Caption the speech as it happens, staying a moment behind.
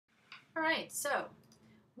All right, so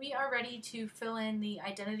we are ready to fill in the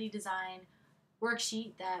identity design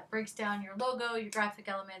worksheet that breaks down your logo, your graphic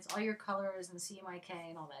elements, all your colors, and CMYK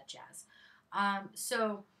and all that jazz.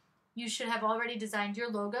 So you should have already designed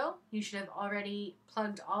your logo. You should have already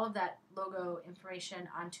plugged all of that logo information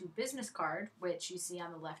onto business card, which you see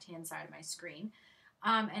on the left-hand side of my screen.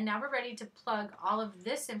 And now we're ready to plug all of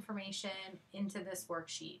this information into this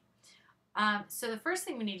worksheet. So the first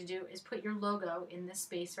thing we need to do is put your logo in this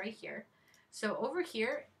space right here. So over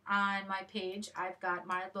here on my page, I've got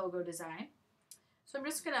my logo design. So I'm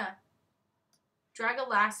just going to drag a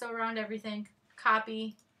lasso around everything,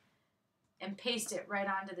 copy, and paste it right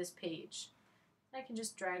onto this page. I can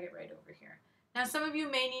just drag it right over here. Now some of you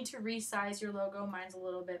may need to resize your logo. Mine's a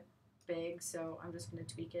little bit big, so I'm just going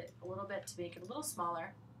to tweak it a little bit to make it a little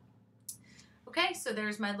smaller. Okay, so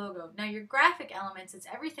there's my logo. Now your graphic elements, it's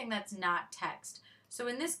everything that's not text. So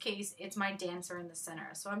in this case, it's my dancer in the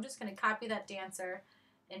center. So I'm just going to copy that dancer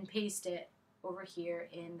and paste it over here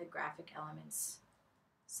in the graphic elements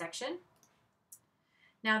section.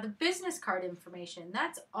 Now the business card information,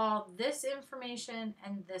 that's all this information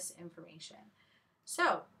and this information.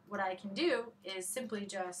 So what I can do is simply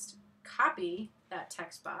just copy that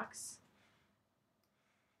text box,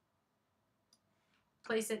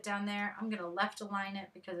 place it down there. I'm going to left align it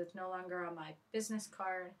because it's no longer on my business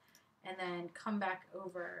card, and then come back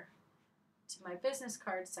over to my business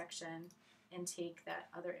card section and take that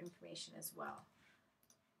other information as well.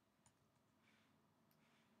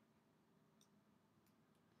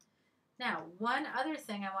 Now, one other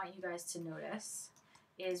thing I want you guys to notice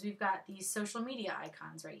is we've got these social media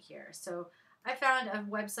icons right here. So I found a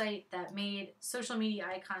website that made social media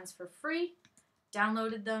icons for free,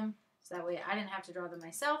 downloaded them, so that way I didn't have to draw them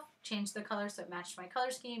myself, changed the color so it matched my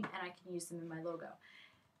color scheme, and I can use them in my logo.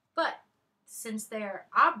 But since they're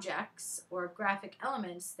objects or graphic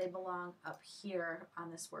elements, they belong up here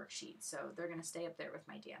on this worksheet. So they're going to stay up there with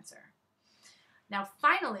my dancer. Now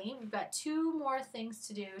finally, we've got two more things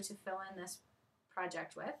to do to fill in this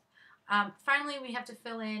project with. Finally, we have to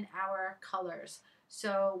fill in our colors.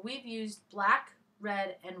 So we've used black,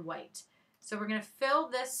 red, and white. So we're going to fill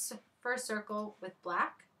this first circle with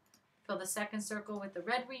black, fill the second circle with the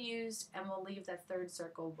red we used, and we'll leave that third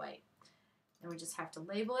circle white. And we just have to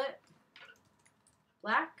label it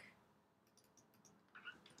black,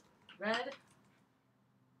 red,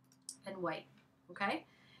 and white. Okay?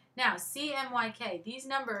 Now, CMYK, these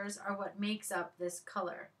numbers are what makes up this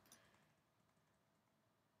color.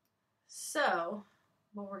 So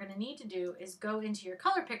what we're going to need to do is go into your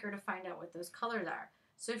color picker to find out what those colors are.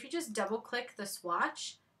 So if you just double click the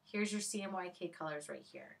swatch, here's your CMYK colors right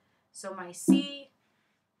here. So my C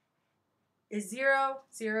is 0,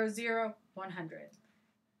 0, 0, 100.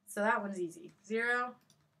 So that one's easy. 0,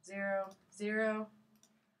 0, 0,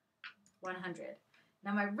 100.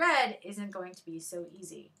 Now my red isn't going to be so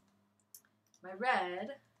easy. My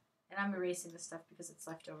red, and I'm erasing this stuff because it's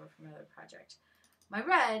left over from another project. My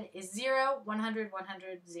red is 0, 100,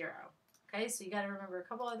 100, 0. Okay, so you got to remember a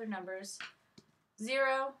couple other numbers.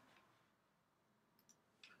 0,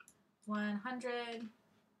 100,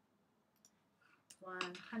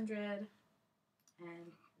 100,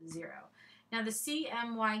 and 0. Now the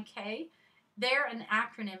CMYK, they're an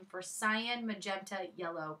acronym for cyan, magenta,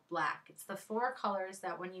 yellow, black. It's the four colors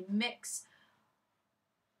that when you mix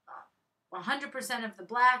 100% of the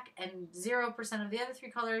black and 0% of the other three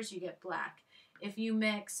colors, you get black. If you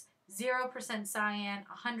mix 0% cyan,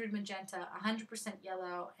 100 magenta, 100%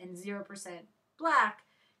 yellow, and 0% black,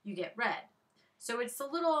 you get red. So it's a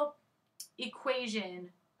little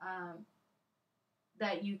equation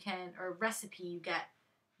that you can, or recipe you get.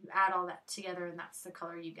 You add all that together and that's the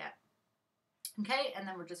color you get. Okay, and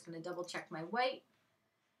then we're just going to double check my white.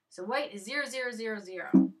 So white is 0, 0, 0, 0. I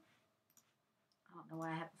don't know why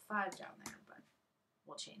I have a 5 down there, but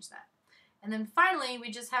we'll change that. And then finally, we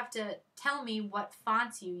just have to tell me what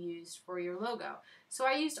fonts you used for your logo. So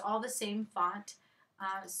I used all the same font.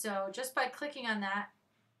 So just by clicking on that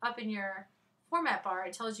up in your format bar,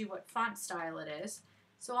 it tells you what font style it is.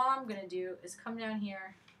 So all I'm going to do is come down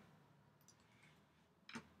here.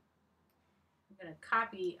 I'm going to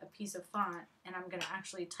copy a piece of font, and I'm going to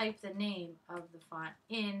actually type the name of the font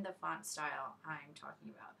in the font style I'm talking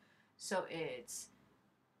about. So it's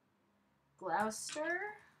Gloucester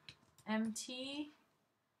MT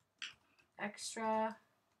Extra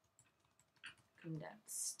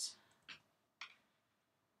Condensed.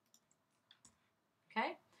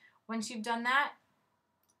 Okay, once you've done that,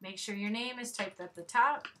 make sure your name is typed at the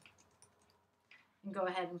top and go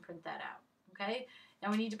ahead and print that out. Okay, now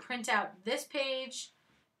we need to print out this page,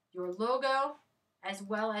 your logo, as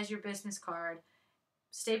well as your business card.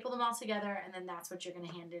 staple them all together, and then that's what you're going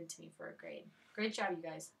to hand in to me for a grade. Great job, you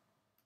guys.